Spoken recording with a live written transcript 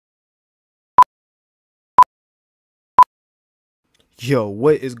Yo,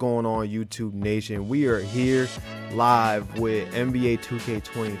 what is going on, YouTube Nation? We are here live with NBA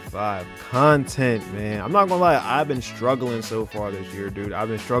 2K25 content, man. I'm not gonna lie, I've been struggling so far this year, dude. I've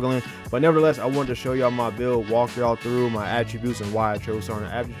been struggling, but nevertheless, I wanted to show y'all my build, walk y'all through my attributes and why I chose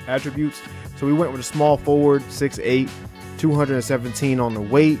certain attributes. So we went with a small forward, 6'8", 217 on the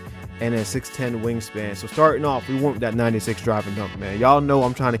weight, and then 6'10 wingspan. So starting off, we went with that 96 drive and dunk, man. Y'all know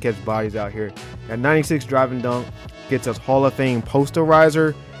I'm trying to catch bodies out here. That 96 drive and dunk gets us Hall of Fame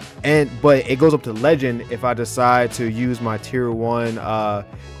posterizer, but it goes up to legend if I decide to use my tier 1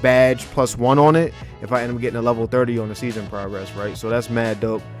 badge +1 on it if I end up getting a level 30 on the season progress, right? So that's mad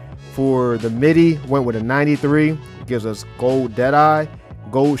dope. For the midi, went with a 93, gives us gold Deadeye,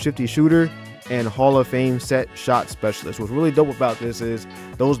 gold shifty shooter, and Hall of Fame set shot specialist. What's really dope about this is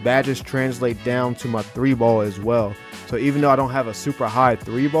those badges translate down to my 3-ball as well. So even though I don't have a super high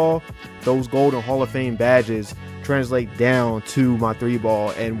 3-ball, those gold and Hall of Fame badges translate down to my 3-ball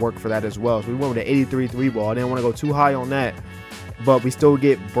and work for that as well. So we went with an 83 3-ball. I didn't want to go too high on that, but we still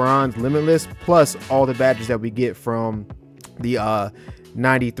get bronze limitless plus all the badges that we get from the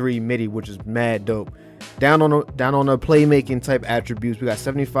 93 midi, which is mad dope. Down on the playmaking type attributes, we got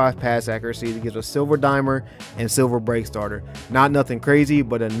 75 pass accuracy that gives us silver dimer and silver break starter. Not nothing crazy,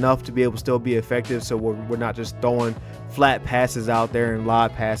 but enough to be able to still be effective, so we're not just throwing flat passes out there and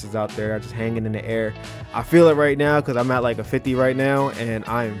lob passes out there, just hanging in the air. I feel it right now because I'm at like a 50 right now, and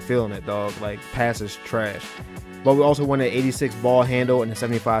I am feeling it, dog. Like, pass is trash. But we also want an 86 ball handle and a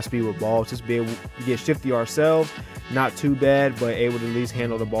 75 speed with balls, just be able to get shifty ourselves. Not too bad, but able to at least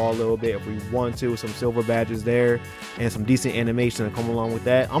handle the ball a little bit if we want to. Some silver badges there and some decent animation to come along with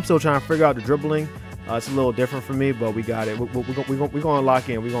that. I'm still trying to figure out the dribbling. It's a little different for me, but we got it. We're going to lock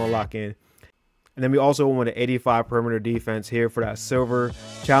in. We're going to lock in. And then we also want an 85 perimeter defense here for that silver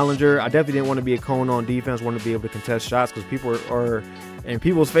challenger. I definitely didn't want to be a cone on defense. Wanted to be able to contest shots because people are in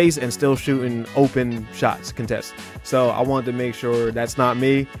people's face and still shooting open shots contest. So I wanted to make sure that's not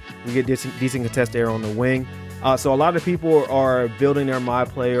me. We get decent contest there on the wing. So a lot of people are building their My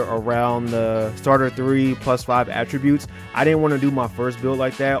Player around the starter 3 +5 attributes. I didn't want to do my first build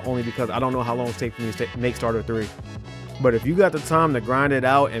like that only because I don't know how long it takes for me to make starter 3. But if you got the time to grind it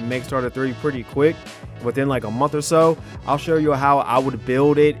out and make starter 3 pretty quick, within like a month or so, I'll show you how I would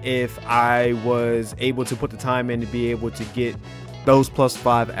build it if I was able to put the time in to be able to get those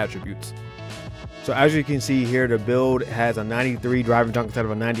 +5 attributes. So as you can see here, the build has a 93 drive and dunk instead of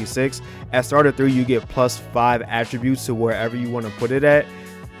a 96. At starter 3, you get +5 attributes to wherever you want to put it at.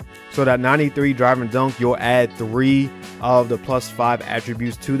 So that 93 drive and dunk, you'll add 3 of the +5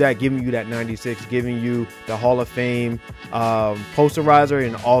 attributes to that, giving you that 96, giving you the Hall of Fame posterizer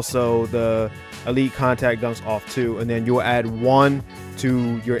and also the elite contact dunks off too. And then you'll add 1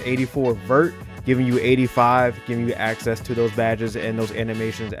 to your 84 vert, giving you 85, giving you access to those badges and those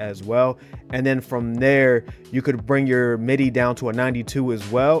animations as well. And then from there, you could bring your midi down to a 92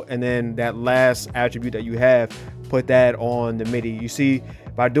 as well. And then that last attribute that you have, put that on the midi. You see,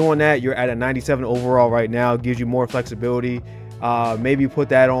 by doing that, you're at a 97 overall right now. It gives you more flexibility. Maybe put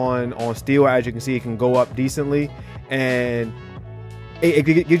that on steel. As you can see, it can go up decently. And it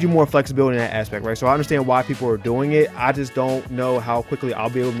gives you more flexibility in that aspect, right? So I understand why people are doing it. I just don't know how quickly I'll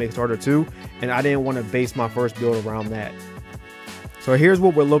be able to make starter 2, and I didn't want to base my first build around that. So here's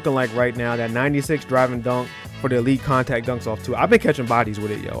what we're looking like right now. That 96 drive and dunk for the elite contact dunks off too. I've been catching bodies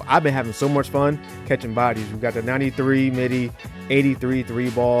with it, yo. I've been having so much fun catching bodies. We've got the 93 midi, 83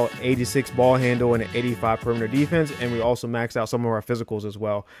 3-ball, 86 ball handle, and an 85 perimeter defense. And we also maxed out some of our physicals as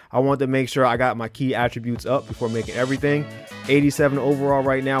well. I wanted to make sure I got my key attributes up before making everything. 87 overall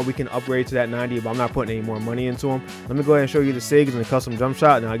right now. We can upgrade to that 90, but I'm not putting any more money into them. Let me go ahead and show you the SIGs and the custom jump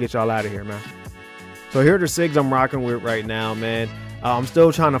shot, and I'll get y'all out of here, man. So here are the SIGs I'm rocking with right now, man. I'm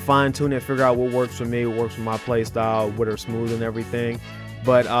still trying to fine tune it, figure out what works for me, what works for my play style, what are smooth and everything.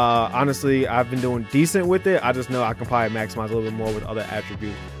 But honestly, I've been doing decent with it. I just know I can probably maximize a little bit more with other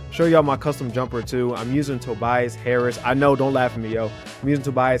attributes. Show y'all my custom jumper too. I'm using Tobias Harris. I know, don't laugh at me, yo. I'm using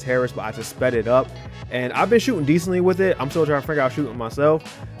Tobias Harris, but I just sped it up. And I've been shooting decently with it. I'm still trying to figure out shooting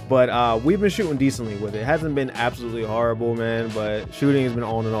myself. But we've been shooting decently with it. It hasn't been absolutely horrible, man, but shooting has been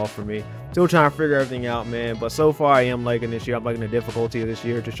on and off for me. Still trying to figure everything out, man. But so far, I am liking this year. I'm liking the difficulty of this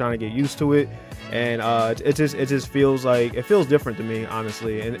year, just trying to get used to it. And it just feels like, it feels different to me,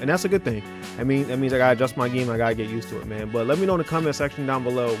 honestly. And that's a good thing. I mean, that means I gotta adjust my game. I gotta get used to it, man. But let me know in the comment section down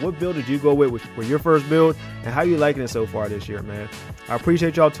below, what build did you go with for your first build, and how you liking it so far this year, man? I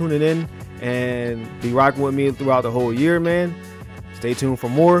appreciate y'all tuning in and be rocking with me throughout the whole year, man. Stay tuned for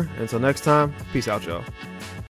more. Until next time, peace out, y'all.